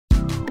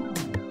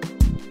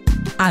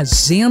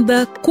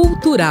Agenda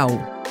Cultural.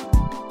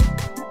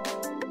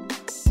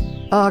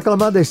 A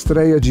aclamada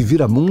estreia de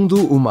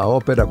Viramundo, uma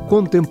ópera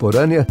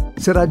contemporânea,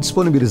 será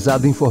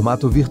disponibilizada em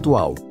formato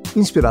virtual.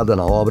 Inspirada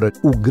na obra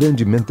O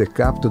Grande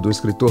Mentecapto, do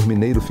escritor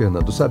mineiro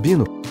Fernando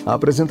Sabino, a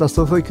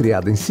apresentação foi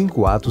criada em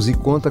 5 atos e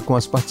conta com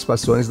as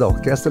participações da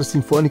Orquestra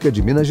Sinfônica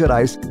de Minas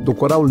Gerais, do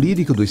Coral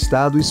Lírico do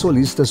Estado e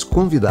solistas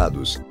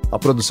convidados. A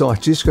produção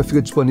artística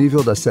fica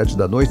disponível das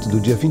 7h do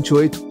dia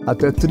 28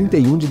 até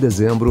 31 de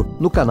dezembro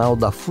no canal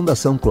da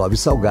Fundação Clóvis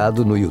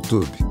Salgado no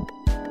YouTube.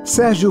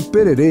 Sérgio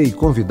Pererê e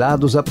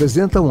convidados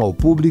apresentam ao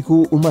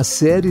público uma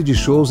série de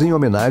shows em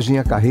homenagem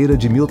à carreira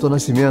de Milton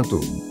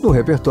Nascimento. No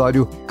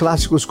repertório,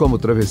 clássicos como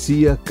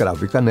Travessia,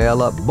 Cravo e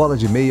Canela, Bola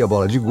de Meia,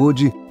 Bola de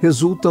Gude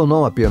resultam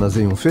não apenas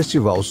em um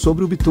festival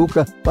sobre o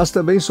Bituca, mas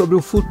também sobre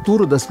o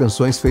futuro das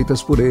canções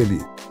feitas por ele.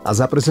 As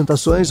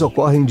apresentações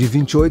ocorrem de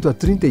 28 a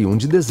 31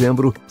 de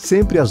dezembro,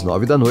 sempre às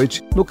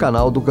 9h, no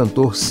canal do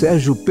cantor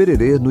Sérgio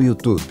Pererê no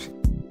YouTube.